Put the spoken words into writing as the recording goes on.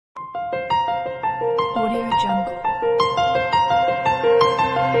AudioJungle.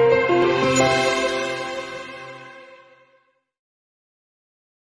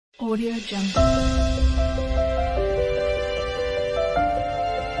 AudioJungle.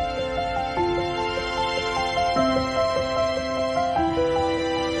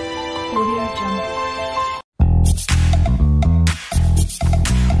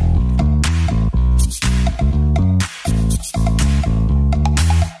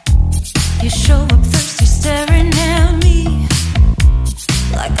 You show up thirsty, staring at me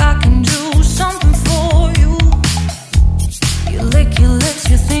like I can do something for you. You lick your lips,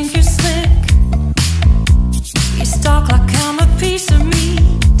 you think you're slick. You stalk like I'm a piece of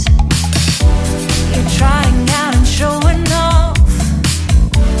meat. You're trying out and showing off,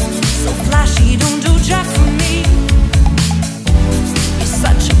 so flashy, don't do jack for me. You're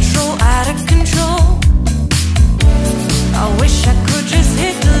such a troll, out of control. I wish I could just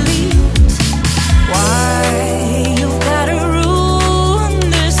hit delete. Why you gotta ruin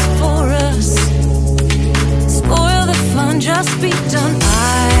this for us? Spoil the fun, just be done. I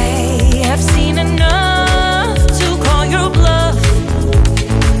have seen enough to call your bluff.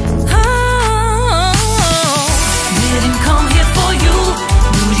 Oh, didn't come here for you.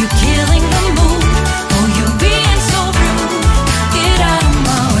 Dude, you killing the mood. Oh, you being so rude. Get out of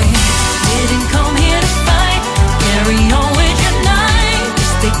my way. Didn't come here to fight. Carry on with your night.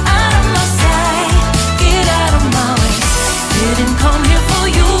 Stay out of my sight. Get out of my way. Didn't come here for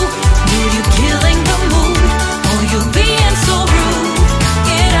you. Dude, you killing the mood. Oh, you being so rude.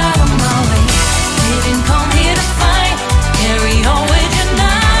 Get out of my way. Didn't come here to fight. Carry on with your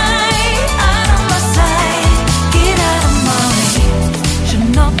night. Out of my sight. Get out of my way. Should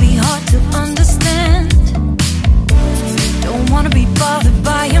not be hard to understand. Don't wanna be bothered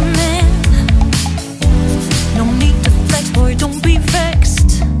by a man. No need to flex, boy, don't be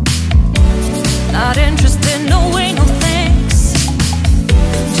vexed. Not interested, no way, no thanks.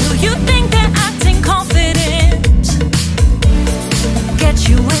 Do you think that acting confident get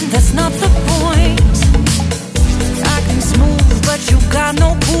you in? That's not the point. Acting smooth, but you got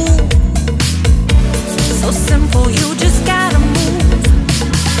no cool. So simple, you just gotta move.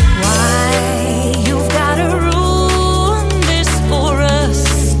 Why you've gotta ruin this for us?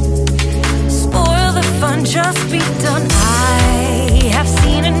 Spoil the fun, just be done. I have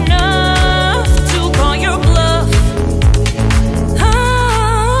seen enough to call your bluff. Oh,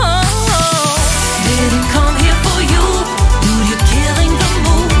 didn't come here for you. Dude, you're killing the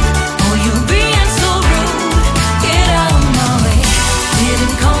mood. Oh, you being so rude. Get out of my way.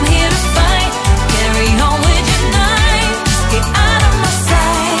 Didn't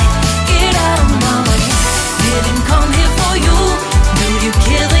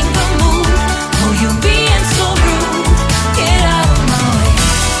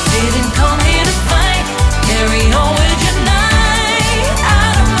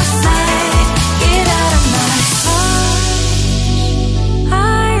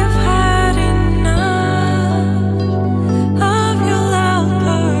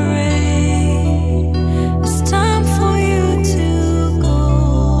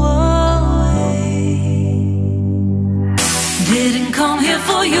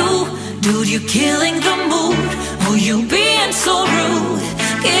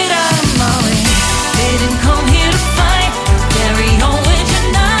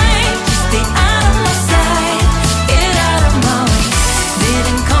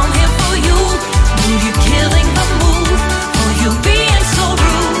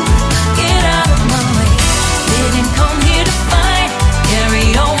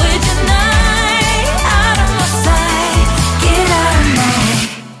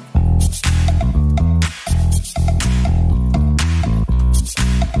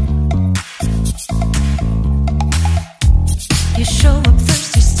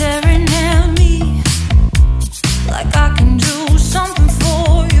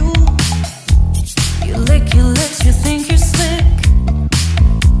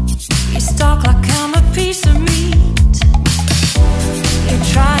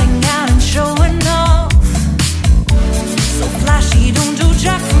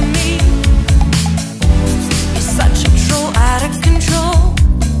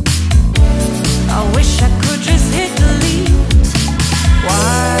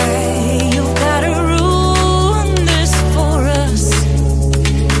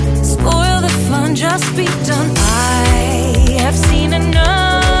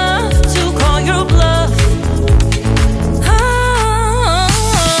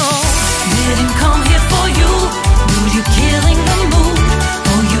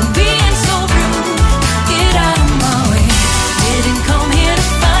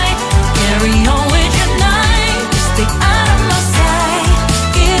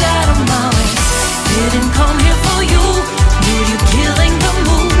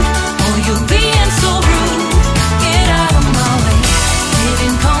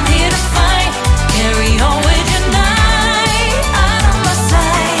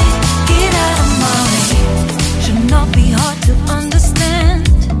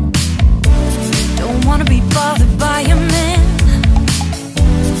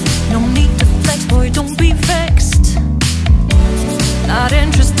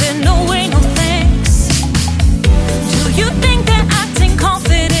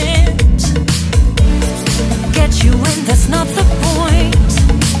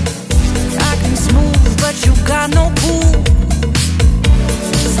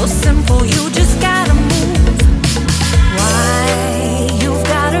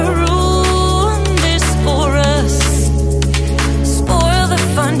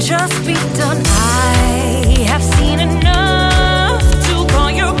just be done. I have seen enough to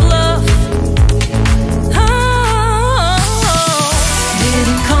call your bluff. Oh,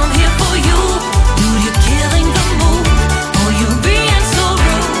 didn't come here for you. Dude, you're killing the mood. Oh, you being so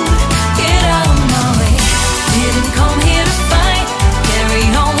rude. Get out of my way. Didn't come here to fight. Carry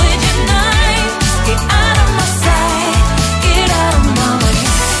on with your night. Just get out of my sight. Get out of my way.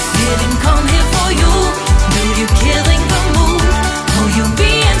 Didn't come here for you. Dude, you're killing the mood. Oh, you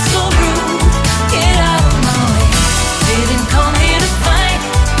being so rude. Get out of my way. Didn't come here to fight.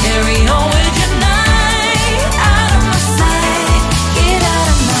 Carry on with your night. Out of my sight. Get out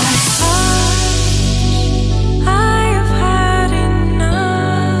of my sight. I have had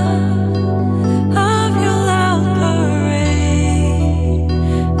enough of your loud parade.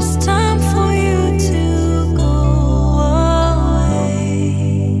 It's time for you to go away.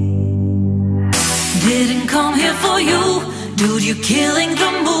 Didn't come here for you. Dude, you're killing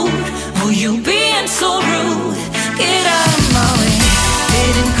the mood. Oh, you being so rude. Get out of my way.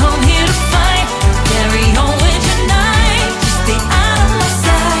 Didn't come here to fight. Carry on with your night. Just stay out of my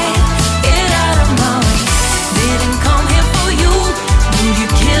sight. Get out of my way. Didn't come here for you. Dude,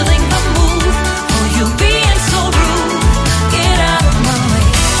 you're killing the mood. Oh, you being so rude. Get out of my way.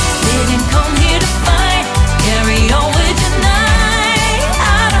 Didn't come here to fight. Carry on with your night.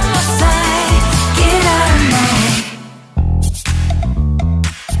 Out of my sight. Get out of my way.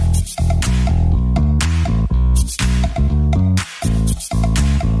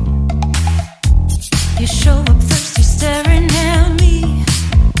 You show up thirsty, staring at me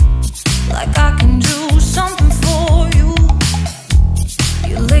like I can do something for you.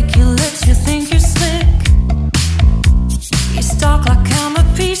 You lick your lips, you think you're slick. You stalk like I'm a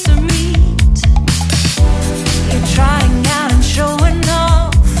piece of meat. You're trying out and showing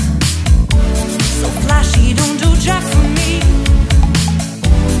off. So flashy, don't do jack for me.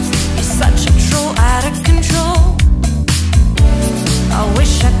 You're such a troll, out of control. I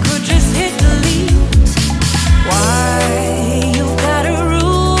wish I could just hit delete. Why you gotta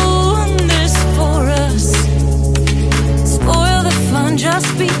ruin this for us? Spoil the fun, just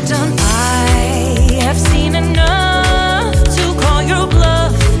be done. I have seen enough to call your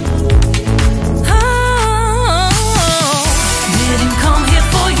bluff. Oh, didn't come here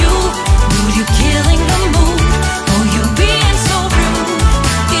for you. Dude, you're killing the mood. Oh, you being so rude.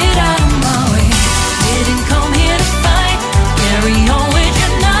 Get out of my way. Didn't come here to fight. Carry on with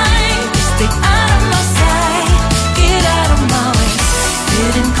your night. Stay out of my sight. Get out of my way.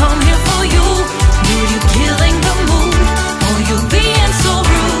 Didn't come here for you. Dude, you're killing the mood. Oh, you being so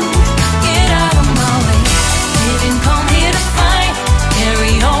rude. Get out of my way. Didn't come here to fight.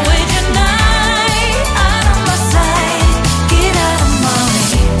 Carry on with your night. Out of my sight. Get out of my way.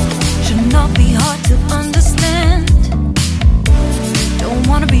 Should not be hard to understand. Don't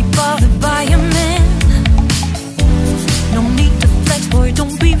wanna be bothered by a man. No need to flex, boy,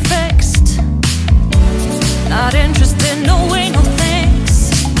 don't be vexed. Not interested, no way, no thanks.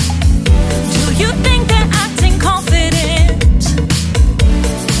 Do you think that acting confident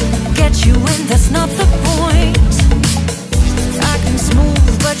get you in? That's not the point. Acting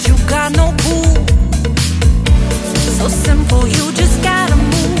smooth, but you got no cool. So simple, you just gotta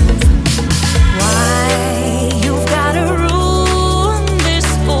move. Why you gotta ruin this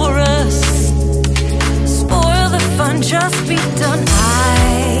for us? Spoil the fun, just be done.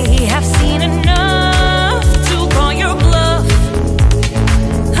 I have seen enough to call your bluff.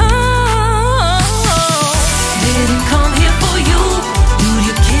 Oh, didn't come here for you. Dude,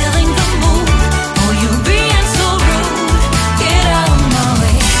 you're killing the mood. Oh, you being so rude. Get out of my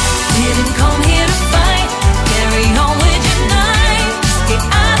way. Didn't come here to fight. Carry on with your night. Get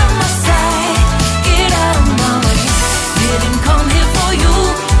out of my sight. Get out of my way. Didn't come here for you.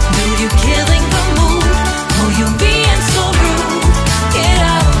 Dude, you're killing the mood. Oh, you being so rude. Get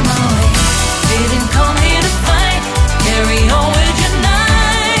out of my way. Didn't come here to fight. Carry on with your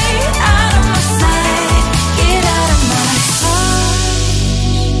night. Out of my sight. Get out of my sight.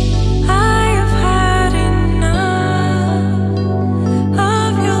 I have had enough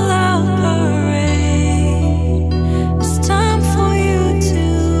of your loud parade. It's time for you to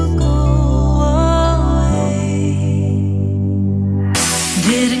go away.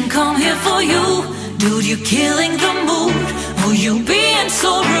 Didn't come here for you. Dude, you're killing the mood. Oh, you being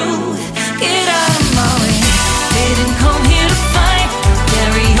so rude. Get out of my way. Didn't come here to fight.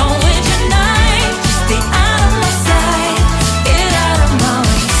 Carry on with your night. Just stay out of my sight. Get out of my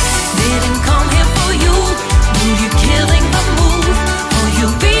way. Didn't come here for you. Dude, you're killing the mood. Oh, you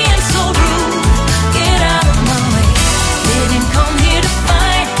being so rude. Get out of my way. Didn't come here to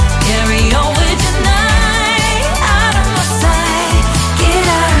fight. Carry on with your night. Out of my sight. Get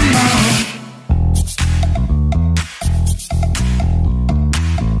out of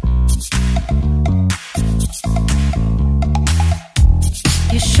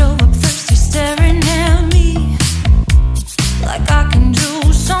can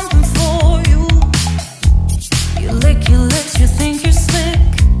do something